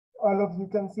All of you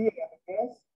can see it,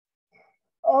 yes?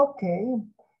 Okay,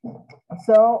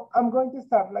 so I'm going to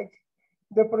start like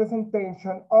the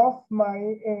presentation of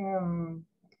my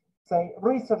say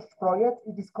research project.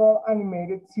 It is called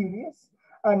Animated Series,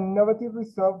 an innovative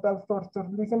resource that fosters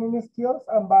listening skills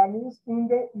and values in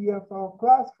the EFL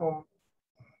classroom.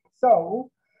 So,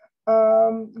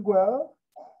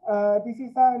 this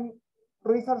is an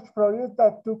research project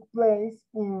that took place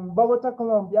in Bogota,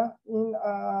 Colombia, in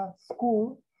a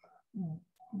school.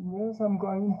 Yes, I'm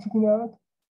going to check out.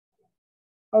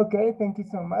 Okay, thank you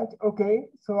so much. Okay,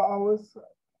 so I was,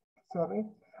 sorry.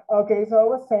 Okay, so I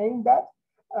was saying that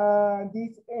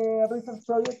this research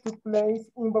project took place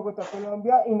in Bogota,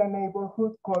 Colombia, in a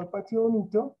neighborhood called Patio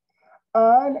Bonito.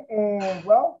 And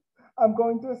well, I'm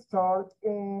going to start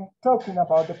talking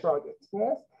about the project,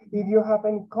 yes? If you have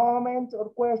any comment or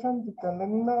question, you can let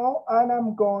me know, and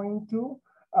I'm going to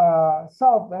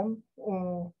solve them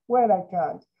when I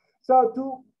can. So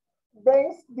to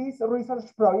base this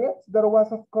research project, there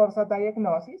was, of course, a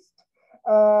diagnosis.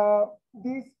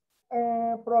 This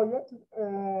project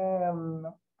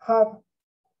had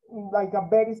like a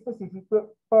very specific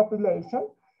population.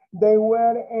 They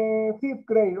were fifth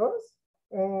graders,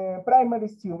 primary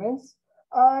students,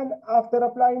 and after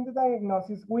applying the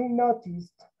diagnosis, we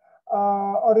noticed,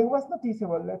 or it was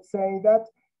noticeable, let's say, that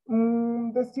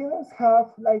the students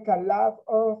have like a lack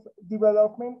of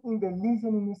development in the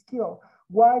listening skill.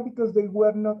 Why? Because they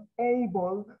were not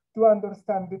able to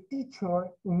understand the teacher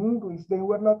in English. They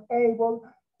were not able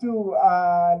to,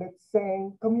 let's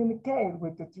say, communicate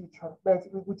with the teacher,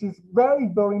 which is very,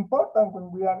 very important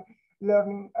when we are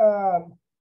learning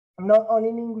not only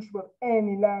in English, but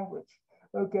any language.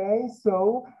 Okay,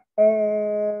 so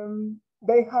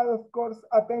they had, of course,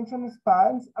 attention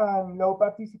spans and low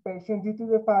participation due to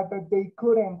the fact that they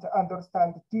couldn't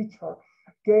understand the teacher.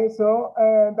 Okay, so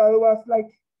that was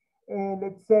like,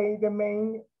 let's say, the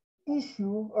main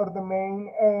issue or the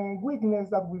main weakness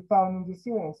that we found in the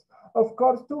students. Of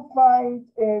course, to find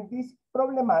this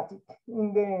problematic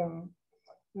in the,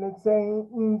 let's say,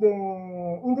 in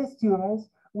the students,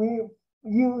 we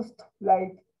used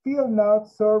like field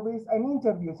notes, surveys, and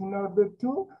interviews in order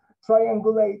to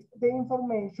triangulate the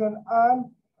information and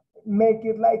make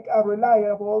it like a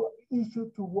reliable issue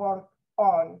to work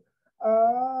on.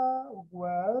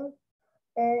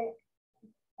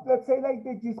 Let's say like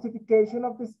the justification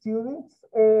of the students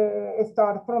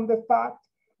start from the fact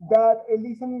that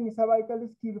listening is a vital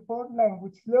skill for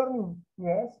language learning,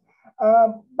 yes,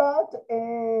 but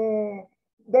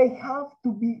they have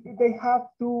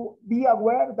to be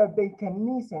aware that they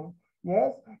can listen.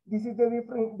 Yes, this is the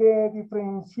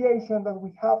differentiation that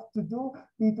we have to do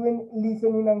between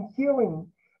listening and hearing,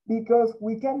 because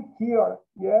we can hear,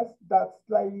 yes, that's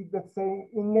like, let's say,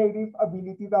 native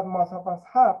ability that most of us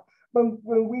have. But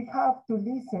when we have to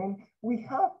listen, we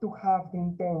have to have the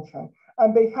intention,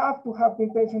 and they have to have the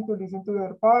intention to listen to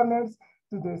their partners,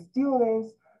 to the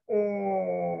students,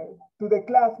 to the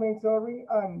classmates, sorry,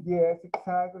 and yes,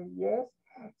 exactly, yes.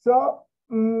 So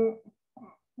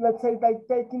let's say, like,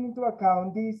 taking into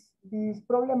account this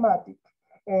problematic,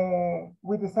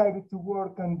 we decided to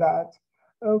work on that.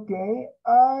 Okay,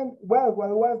 and well,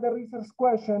 what was the research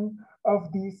question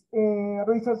of this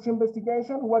research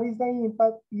investigation? What is the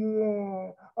impact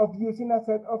of using a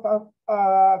set of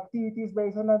activities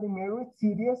based on animated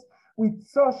series with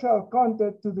social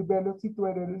content to develop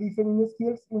situated listening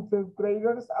skills in fifth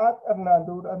graders at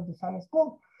Hernando Anduzan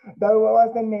School? That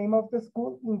was the name of the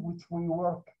school in which we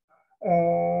work,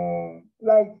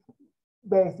 like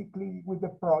basically with the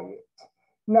project.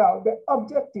 Now, the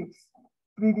objectives.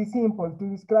 Pretty simple, to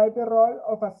describe the role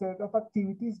of a set of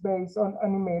activities based on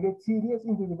animated series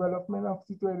in the development of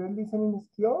situated listening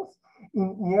skills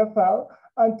in EFL,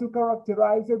 and to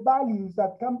characterize the values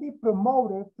that can be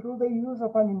promoted through the use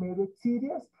of animated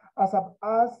series as a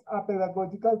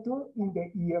pedagogical tool in the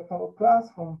EFL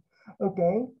classroom.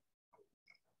 Okay,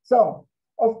 so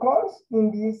of course,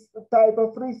 in this type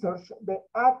of research, the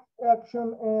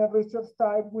action research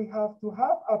type, we have to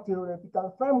have a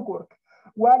theoretical framework.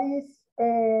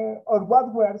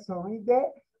 What were, sorry,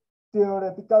 the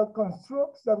theoretical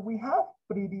constructs that we have?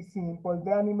 Pretty simple.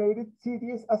 The animated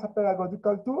series as a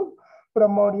pedagogical tool,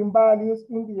 promoting values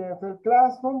in the EFL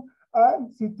classroom,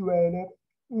 and situated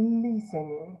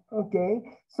listening, okay?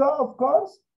 So, of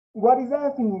course, what is the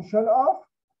definition of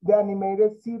the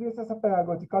animated series as a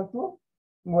pedagogical tool?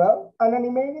 Well, an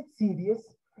animated series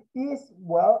is,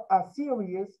 well, a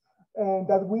series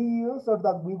that we use or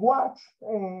that we watch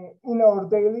in our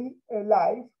daily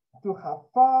life to have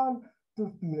fun, to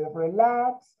feel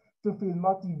relaxed, to feel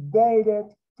motivated,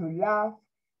 to laugh.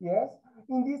 Yes,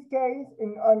 in this case,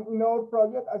 in our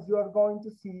project, as you are going to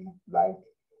see, like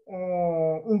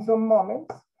in some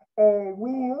moments,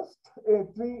 we used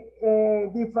three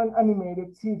different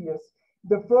animated series.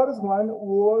 The first one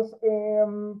was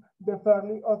The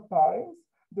Fairly Odd Parents.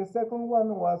 The second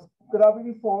one was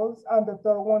Gravity Falls, and the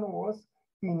third one was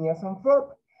Phineas and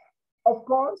Ferb. Of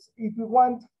course, if you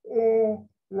want,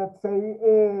 let's say,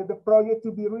 the project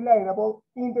to be relatable,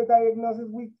 in the diagnosis,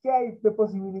 we gave the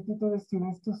possibility to the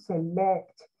students to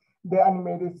select the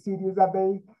animated series that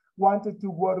they wanted to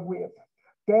work with.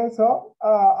 Okay, so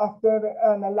after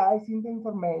analyzing the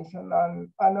information and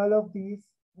all of these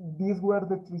were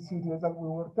the three series that we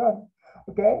worked on.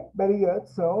 Okay, very good.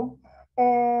 So,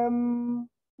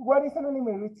 what is an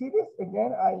animated series?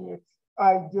 Again,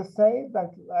 I just say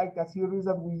that like a series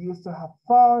that we use to have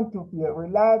fun, to feel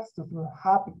relaxed, to feel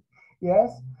happy.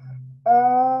 Yes.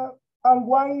 And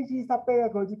why is this a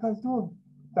pedagogical tool?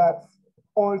 That's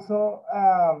also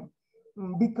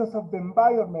because of the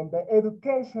environment, the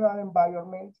educational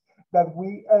environment that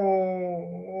we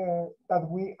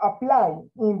apply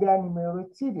in the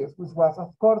animated series, which was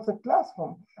of course a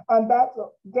classroom, and that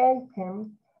gave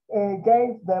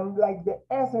them like the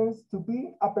essence to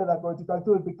be a pedagogical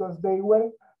tool because they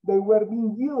were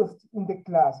being used in the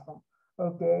classroom.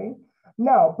 Okay.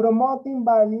 Now, promoting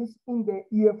values in the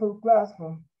EFL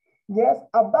classroom. Yes,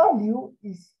 a value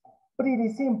is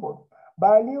pretty simple.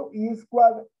 Value is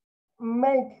what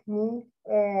make me,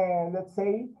 let's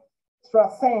say,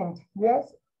 transcend.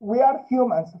 Yes, we are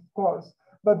humans, of course,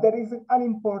 but there is an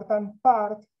important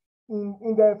part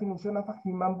in the definition of a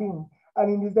human being, and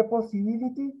it is the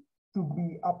possibility to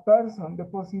be a person, the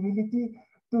possibility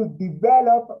to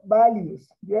develop values.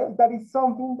 Yes, that is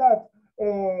something that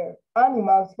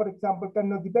animals, for example,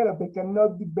 cannot develop. They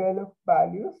cannot develop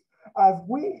values as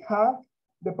we have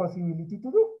the possibility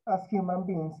to do as human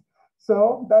beings.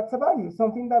 So that's a value,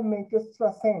 something that makes us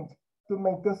transcend, to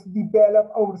make us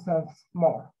develop ourselves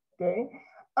more, okay?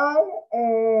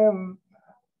 And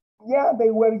yeah, they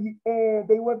were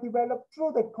developed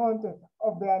through the content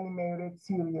of the animated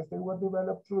series. They were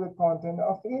developed through the content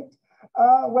of it.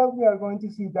 Well, we are going to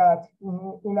see that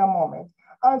in a moment.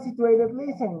 Unsituated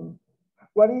listening.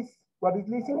 What is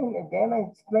listening? Again, I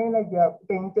explained like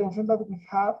the intention that we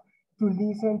have to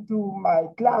listen to my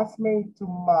classmate, to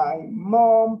my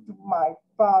mom, to my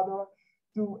father,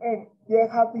 and they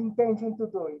have the intention to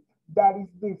do it. That is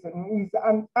listening. It's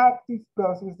an active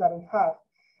process that I have.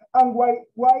 And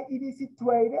why it is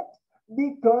situated?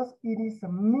 Because it is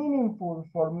meaningful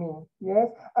for me, yes?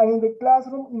 And in the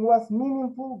classroom, it was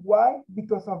meaningful. Why?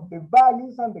 Because of the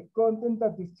values and the content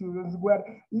that the students were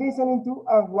listening to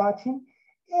and watching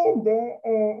in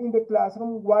the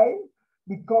classroom while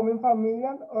becoming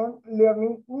familiar or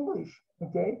learning English,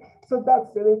 okay? So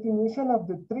that's the definition of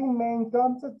the three main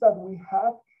concepts that we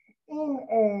have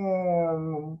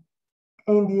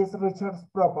in this research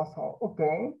proposal,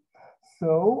 okay?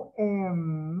 So,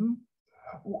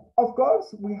 of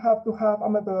course, we have to have a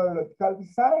methodological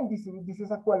design. This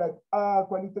is a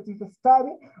qualitative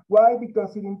study. Why?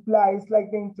 Because it implies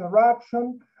like the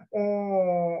interaction,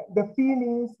 the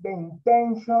feelings, the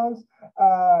intentions,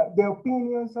 the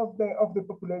opinions of the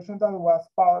population that was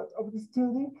part of the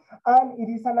study. And it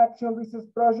is an action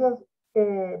research project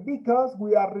because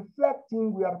we are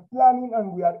reflecting, we are planning,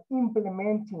 and we are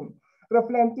implementing.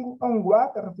 Reflecting on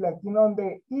what? Reflecting on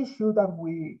the issue that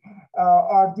we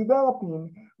are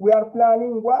developing. We are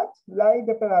planning what? Like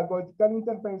the pedagogical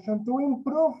intervention to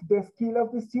improve the skill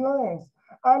of the students,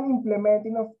 and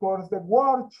implementing, of course, the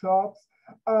workshops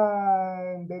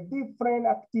and the different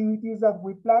activities that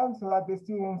we plan so that the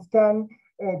students can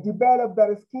develop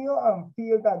their skill and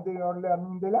feel that they are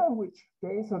learning the language.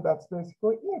 Okay, so that's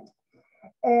basically it.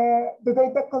 The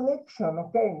data collection,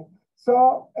 okay.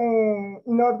 So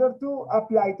in order to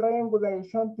apply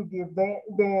triangulation to give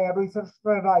the research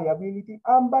reliability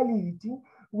and validity,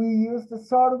 we use the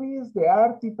surveys, the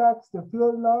artifacts, the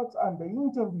field notes, and the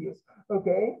interviews,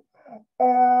 okay?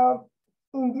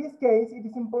 In this case, it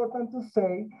is important to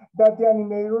say that the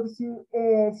animated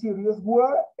series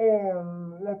were,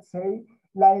 let's say,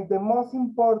 like the most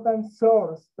important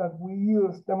source that we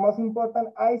use, the most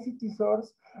important ICT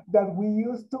source that we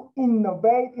use to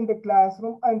innovate in the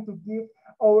classroom and to give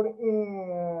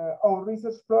our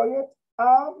research project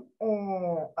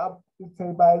let's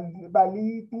say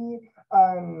validity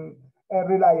and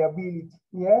reliability.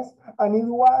 Yes, and it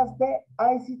was the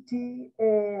ICT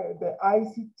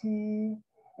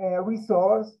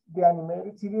resource, the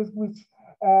animated series, which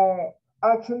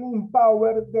actually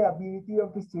empower the ability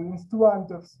of the students to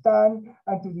understand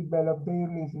and to develop their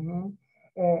listening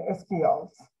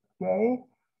skills, okay?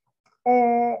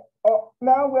 Oh,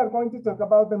 now we are going to talk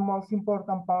about the most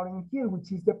important part in here,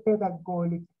 which is the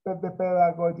pedagogical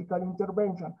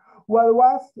intervention. What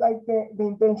was like the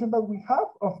intention that we have?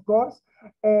 Of course,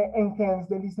 enhance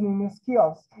the listening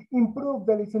skills, improve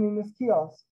the listening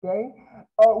skills. Okay,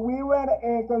 we were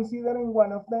considering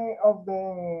one of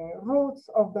the roots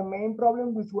of the main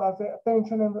problem, which was the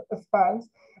attention and spans.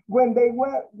 When they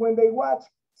watch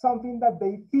something that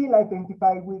they feel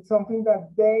identified with, something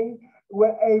that they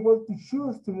were able to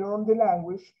choose to learn the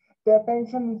language, the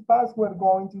attention spans were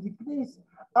going to decrease.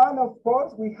 And of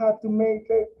course, we had to make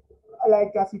it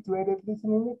like a situated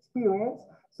listening experience.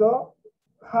 So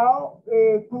how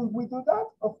could we do that?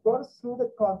 Of course, through the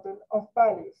content of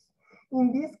values.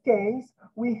 In this case,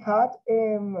 we had,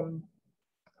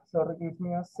 sorry, give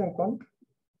me a second.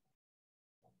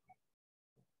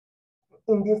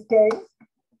 In this case,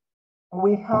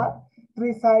 we had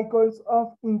 3 cycles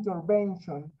of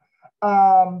intervention.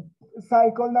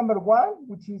 Cycle number 1,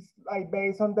 which is like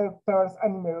based on the first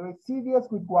animated series,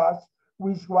 which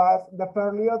was the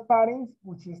Fairly Odd Parents,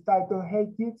 which is titled Hey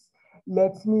Kids,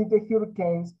 Let's Meet the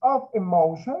Hurricanes of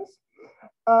Emotions.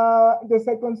 The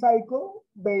second cycle,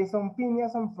 based on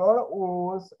Phineas and Ferb,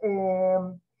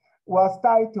 was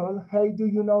titled Hey, Do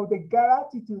You Know the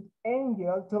Gratitude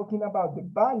Angel, talking about the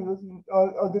values.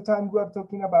 All the time we are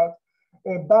talking about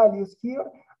values here.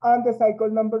 And the cycle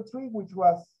number 3, which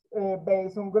was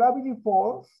based on Gravity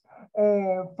Falls,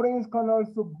 friends can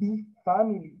also be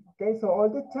family. Okay, so all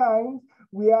the time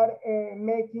we are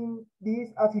making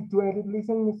this a situated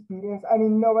listening experience and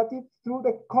innovative through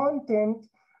the content,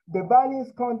 the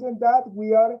values content that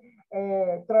we are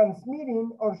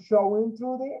transmitting or showing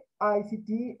through the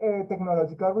ICT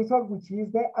technological result, which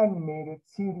is the animated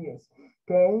series.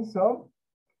 Okay, so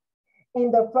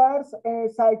in the first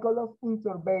cycle of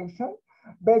intervention,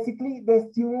 basically the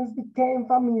students became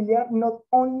familiar not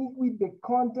only with the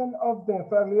content of the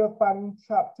Fairly Odd Parents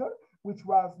chapter, which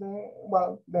was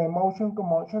the emotion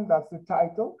commotion, that's the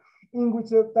title, in which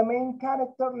the main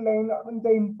character learned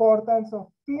the importance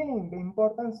of feeling, the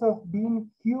importance of being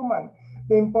human,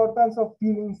 the importance of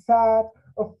feeling sad,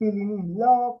 of feeling in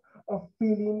love, of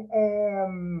feeling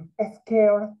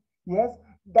scared. Yes,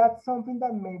 that's something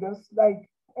that made us like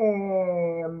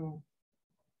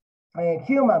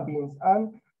human beings,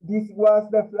 and this was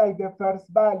the first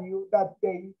value that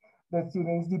the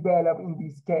students develop in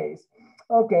this case.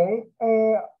 Okay,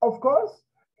 of course,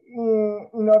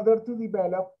 in order to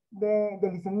develop the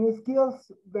listening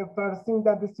skills, the first thing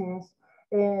that the students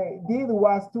did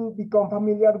was to become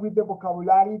familiar with the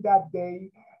vocabulary that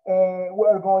they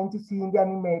were going to see in the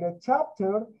animated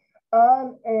chapter,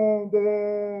 and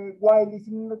the while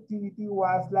listening activity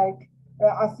was like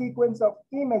a sequence of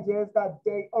images that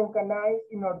they organize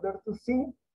in order to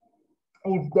see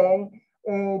if they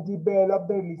develop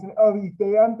their listening or if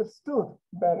they understood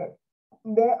better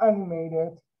the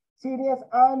animated series.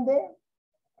 And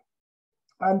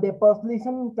the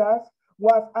post-listening task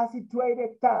was a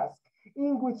situated task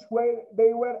in which way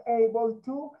they were able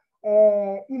to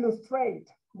illustrate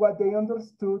what they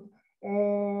understood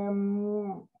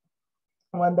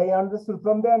when they understood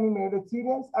from the animated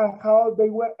series and how they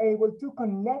were able to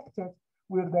connect it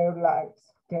with their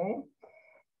lives. Okay.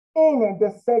 In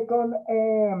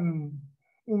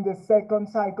the second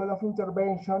cycle of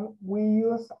intervention, we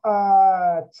use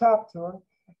a chapter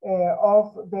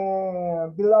of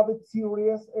the beloved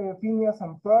series Phineas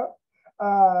and Ferb.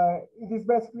 It is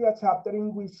basically a chapter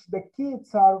in which the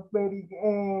kids are very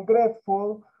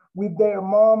grateful with their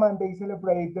mom, and they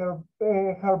celebrate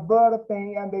her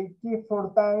birthday, and they give her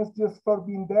thanks just for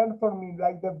being there for me,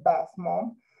 like the best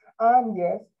mom. And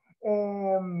yes,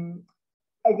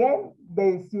 again,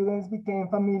 the students became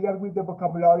familiar with the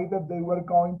vocabulary that they were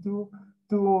going to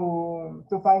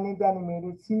find in the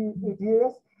animated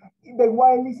series. The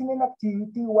while listening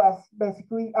activity was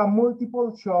basically a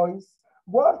multiple choice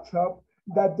workshop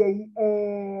that they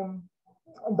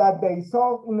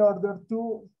solved in order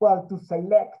to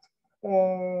select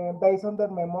based on their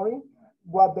memory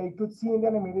what they could see in the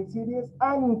animated series.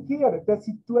 And in here, the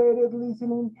situated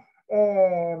listening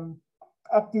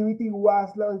activity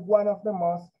was like one of the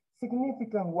most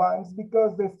significant ones,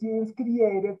 because the students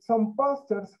created some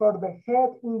posters for the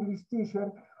head English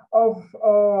teacher of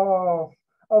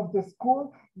the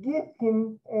school, give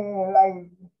him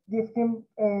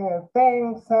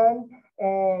thanks and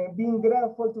being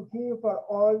grateful to him for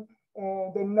all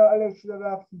the knowledge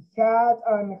that he had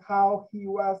and how he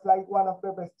was like one of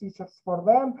the best teachers for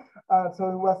them. So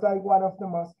it was like one of the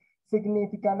most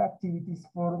significant activities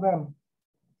for them.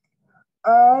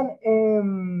 And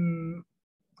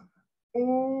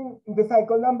in the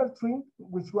cycle number 3,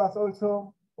 which was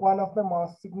also one of the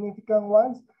most significant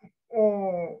ones,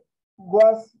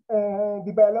 was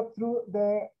developed through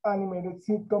the animated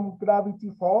sitcom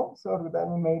Gravity Falls, or the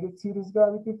animated series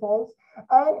Gravity Falls.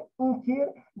 And in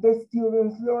here, the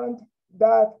students learned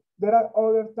that there are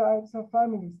other types of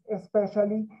families,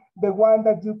 especially the one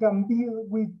that you can build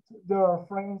with your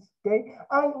friends, okay?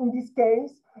 And in this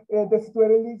case, the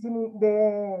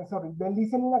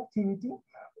listening activity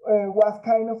was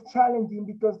kind of challenging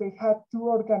because they had to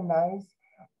organize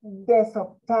the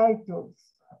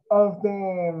subtitles of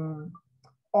the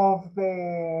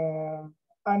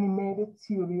animated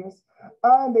series,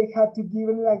 and they had to give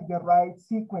it like the right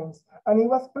sequence. And it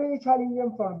was pretty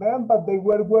challenging for them, but they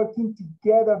were working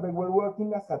together. They were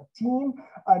working as a team,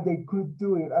 and they could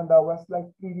do it. And that was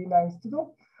like pretty nice to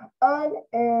do. And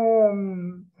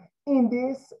in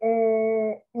this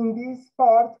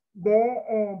part,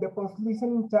 the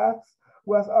post-listening tasks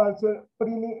was also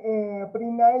pretty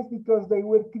nice because they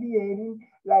were creating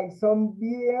like some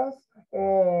videos,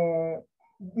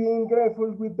 being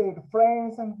grateful with their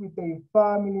friends and with their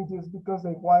family just because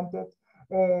they wanted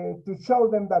to show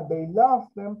them that they love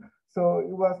them. So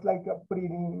it was like a pretty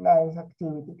nice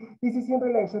activity. This is in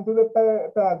relation to the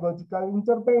pedagogical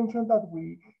intervention that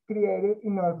we created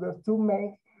in order to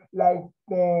make like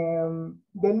the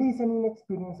listening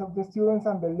experience of the students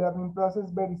and the learning process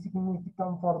very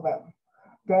significant for them.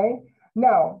 Okay,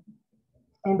 now,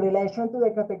 in relation to the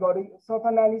categories of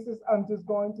analysis, I'm just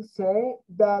going to say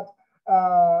that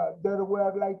there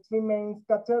were like 3 main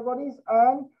categories,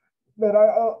 and there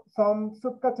are some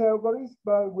subcategories,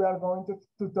 but we are going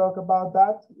to talk about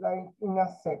that like in a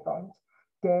second.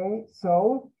 Okay,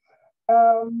 so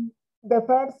the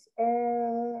first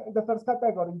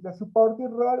category, the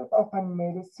supportive role of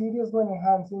animated series when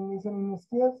enhancing listening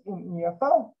skills in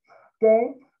EFL.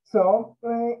 Okay, so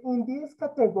in this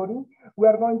category, we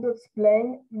are going to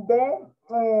explain the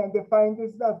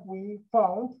findings that we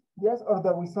found, yes, or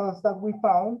the results that we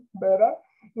found better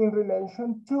in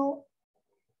relation to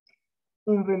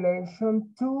the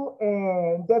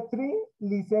 3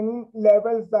 listening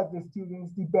levels that the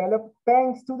students develop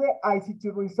thanks to the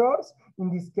ICT resource, in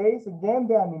this case, again,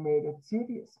 the animated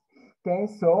series. Okay,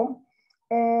 so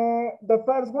the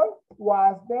first one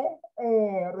was the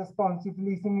responsive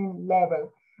listening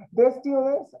level. The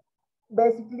students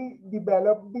basically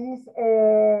developed this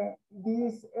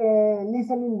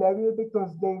listening level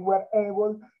because they were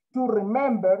able to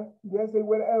remember, yes, they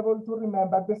were able to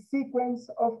remember the sequence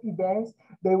of events,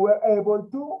 they were able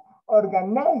to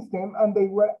organize them, and they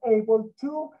were able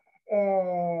to,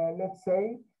 let's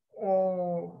say,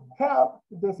 help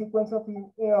the sequence of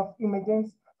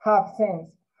images have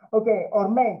sense, okay, or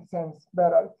make sense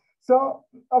better. So,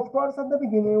 of course, at the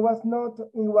beginning, it was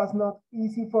not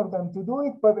easy for them to do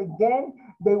it, but again,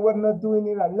 they were not doing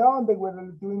it alone. They were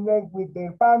doing it with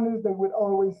their partners. They were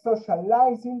always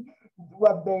socializing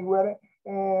what they were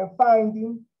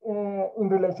finding in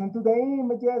relation to the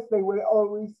images. They were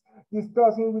always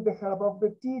discussing with the help of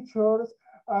the teachers,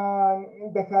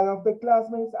 the help of the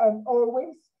classmates, and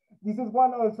always, this is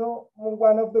one of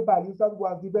the values that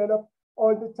was developed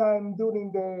all the time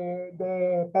during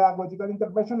the pedagogical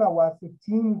intervention was the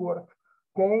teamwork,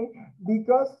 okay?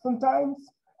 Because sometimes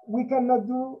we cannot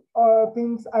do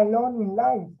things alone in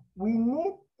life. We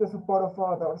need the support of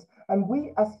others. And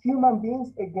we as human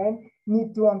beings, again,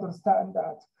 need to understand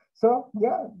that. So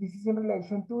yeah, this is in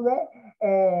relation to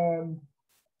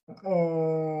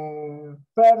the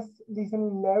first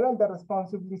listening level, the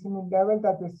responsive listening level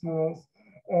that the students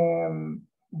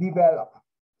develop.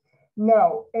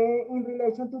 Now, in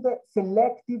relation to the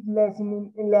selective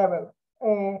listening level,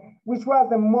 which was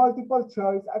the multiple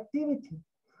choice activity,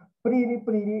 pretty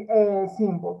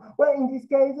simple. Well, in this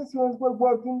case, the students were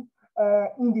working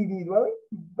individually,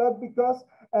 but because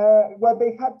what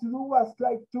they had to do was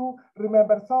like to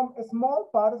remember some small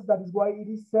parts, that is why it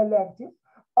is selective,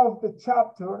 of the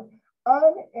chapter,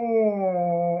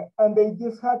 and they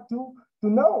just had to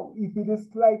know if it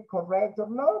is like correct or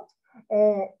not.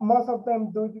 Most of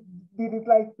them did it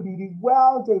like pretty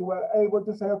well. They were able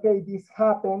to say, okay, this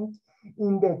happened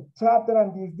in the chapter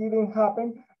and this didn't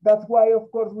happen. That's why, of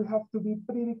course, we have to be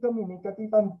pretty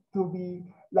communicative and to be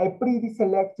like pretty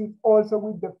selective also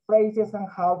with the phrases and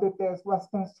how the test was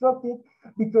constructed,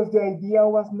 because the idea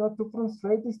was not to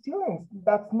frustrate the students.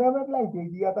 That's never like the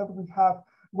idea that we have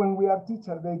when we are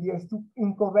teachers. The idea is to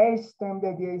encourage them. The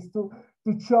idea is to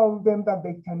show them that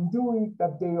they can do it,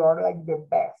 that they are like the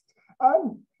best.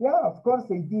 And yeah, of course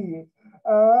they did.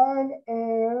 And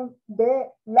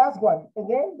the last one,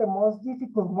 again, the most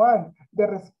difficult one,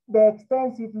 the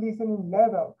extensive listening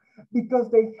level,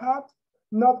 because they had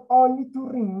not only to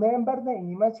remember the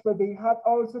image, but they had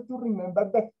also to remember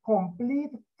the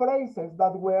complete phrases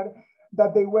that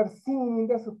they were seeing in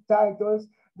the subtitles,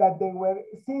 that they were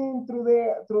seeing through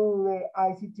the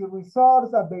ICT resource,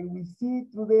 that they will see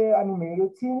through the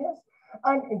animated series.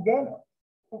 And again,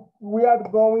 we are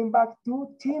going back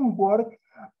to teamwork,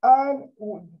 and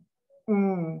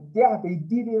yeah, they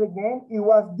did it again. It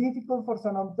was difficult for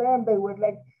some of them. They were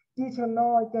like, teacher,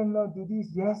 no, I cannot do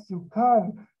this. Yes, you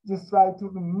can. Just try to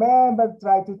remember,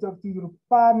 try to talk to your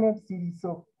partners, it is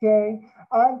okay.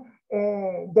 And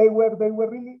they were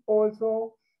really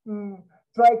also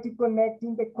try to connect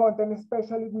in the content,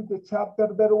 especially with the chapter.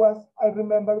 I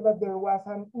remember that there was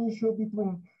an issue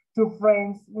between two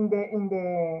friends in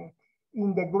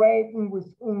the grade in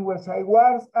which I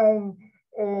was, and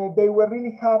they were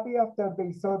really happy after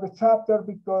they saw the chapter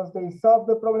because they solved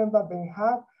the problem that they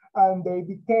had and they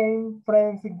became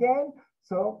friends again.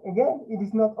 So again, it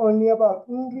is not only about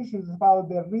English, it's about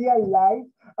the real life,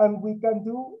 and we can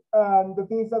do the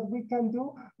things that we can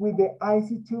do with the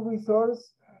ICT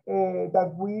resource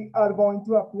that we are going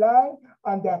to apply,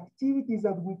 and the activities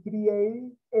that we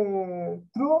create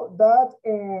through that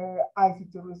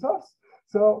ICT resource.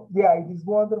 So yeah, it is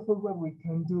wonderful what we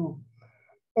can do.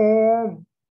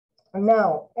 And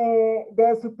now,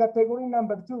 the subcategory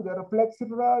number 2, the reflexive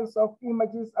roles of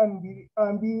images and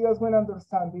videos when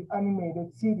understanding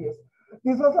animated series.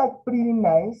 This was like pretty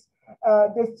nice.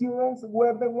 The students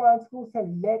were the ones who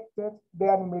selected the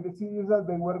animated series that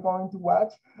they were going to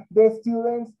watch. The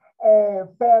students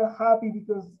felt happy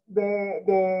because the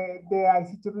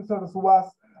ICT resource was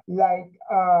like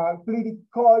pretty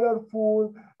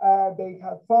colorful. They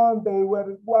had fun. They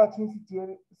were watching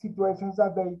situations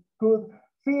that they could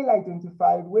feel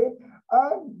identified with,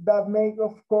 and that make,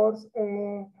 of course,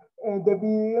 the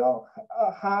video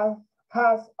has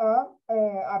a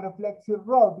reflexive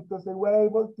role, because they were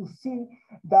able to see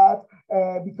that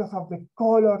because of the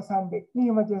colors and the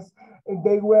images,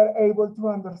 they were able to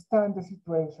understand the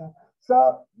situation.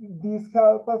 So this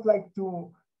helped us like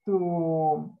to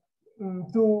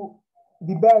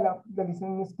develop the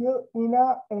listening skill in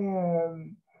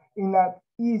an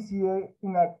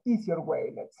easier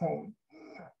way, let's say.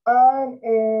 And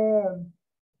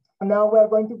now we're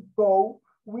going to go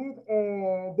with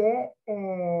the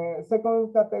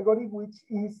second category, which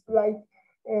is like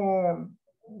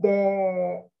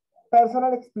the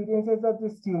personal experiences that the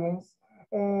students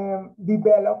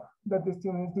develop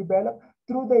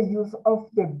through the use of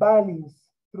the values.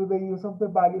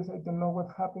 I don't know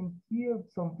what happened here.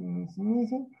 Something is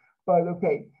missing, but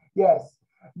okay. Yes.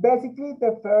 Basically,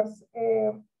 the first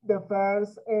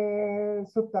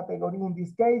subcategory in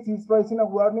this case is raising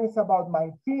awareness about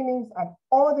my feelings and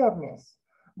otherness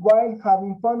while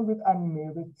having fun with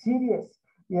animated series.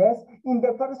 Yes, in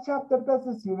the first chapter that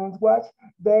the students watched,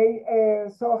 they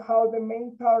saw how the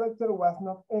main character was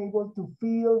not able to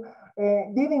feel,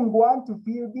 didn't want to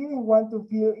feel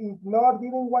ignored,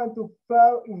 didn't want to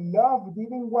fall in love,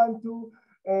 didn't want to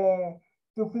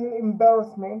feel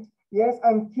embarrassment. Yes,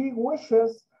 and he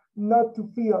wishes not to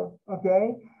feel,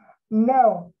 okay?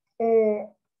 Now,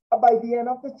 by the end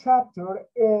of the chapter,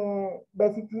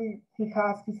 basically he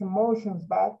has his emotions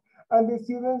back, and the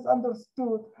students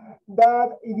understood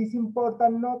that it is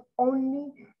important not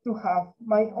only to have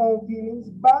my own feelings,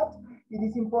 but it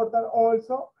is important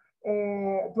also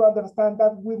to understand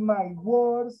that with my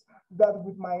words, that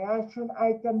with my action,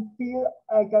 I can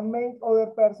make other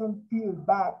person feel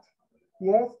bad.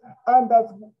 Yes, and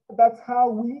that's how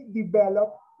we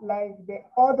develop like the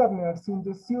otherness in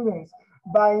the students,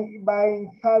 by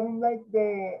having like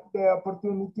the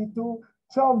opportunity to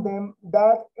show them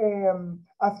that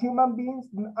as human beings,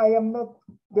 I am not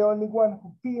the only one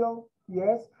who feels,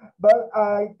 yes, but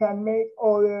I can make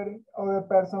other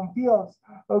person feels,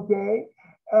 okay.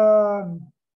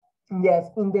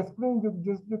 Yes, in the screen you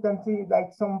can see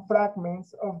like some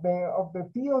fragments of the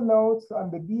field notes and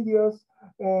the videos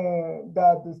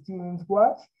that the students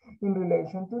watch in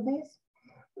relation to this.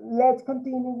 Let's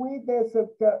continue with the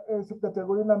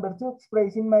subcategory number 2,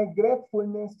 expressing my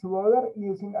gratefulness to others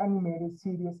using animated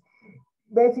series.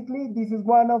 Basically, this is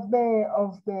one of the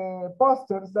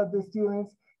posters that the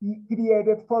students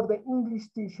created for the English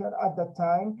teacher at the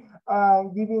time,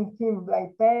 giving him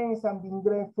like thanks and being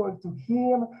grateful to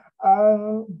him,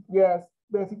 and yes,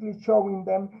 basically showing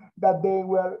them that they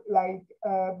were like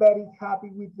very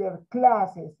happy with their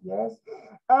classes. Yes,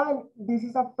 and this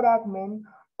is a fragment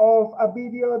of a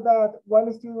video that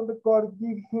one student recorded,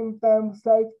 give him thumbs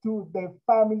like to the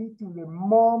family, to the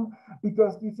mom,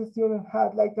 because this student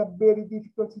had like a very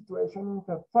difficult situation in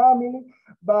her family,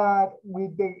 but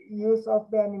with the use of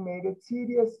the animated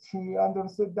series, she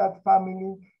understood that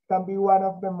family can be one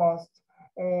of the most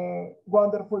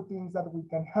wonderful things that we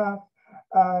can have.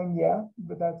 And yeah,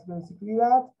 but that's basically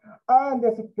that. And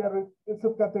the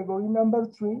subcategory number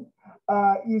 3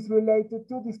 is related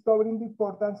to discovering the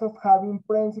importance of having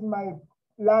friends in my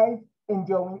life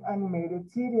enjoying animated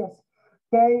series.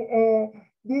 Okay,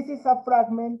 this is a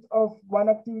fragment of one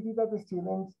activity that the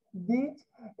students did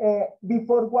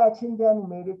before watching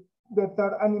the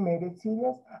third animated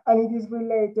series, and it is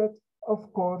related,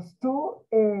 of course, to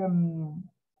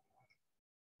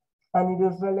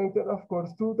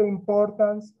the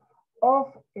importance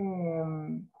of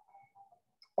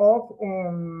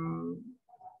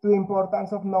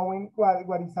knowing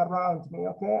what is around me,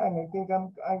 okay? And I think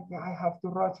I have to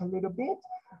rush a little bit,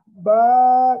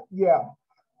 but yeah,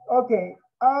 okay.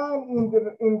 And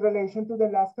in relation to the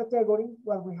last category,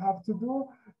 what we have to do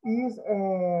is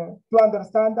to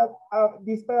understand that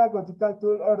this pedagogical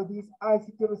tool or this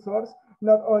ICT resource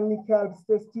not only helps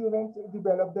the student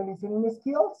develop the listening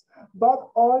skills,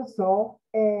 but also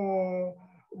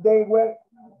they were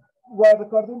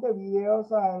recording the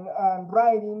videos and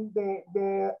writing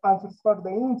the answers for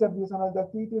the interviews and all the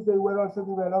activities. They were also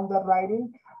developing the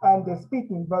writing and the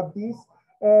speaking, but these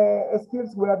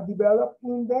skills were developed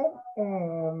in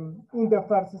the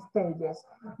first stages.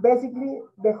 Basically,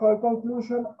 the whole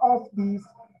conclusion of this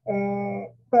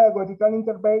pedagogical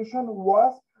intervention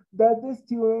was that the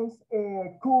students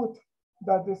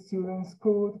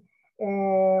could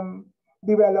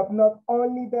develop not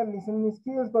only their listening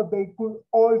skills, but they could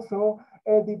also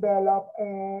develop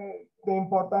the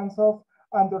importance of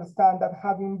understand that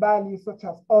having values such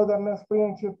as otherness,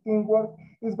 friendship, teamwork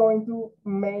is going to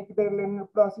make the learning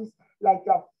process like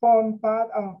a fun path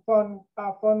and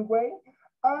a fun way.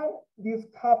 And this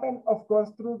happened, of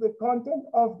course, through the content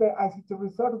of the ICT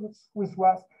resource, which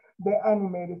was the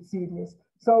animated series.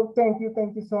 So thank you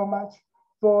so much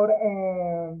for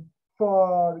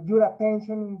your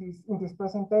attention in this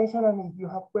presentation. And if you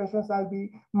have questions, I'll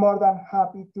be more than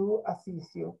happy to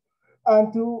assist you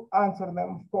and to answer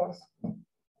them, of course.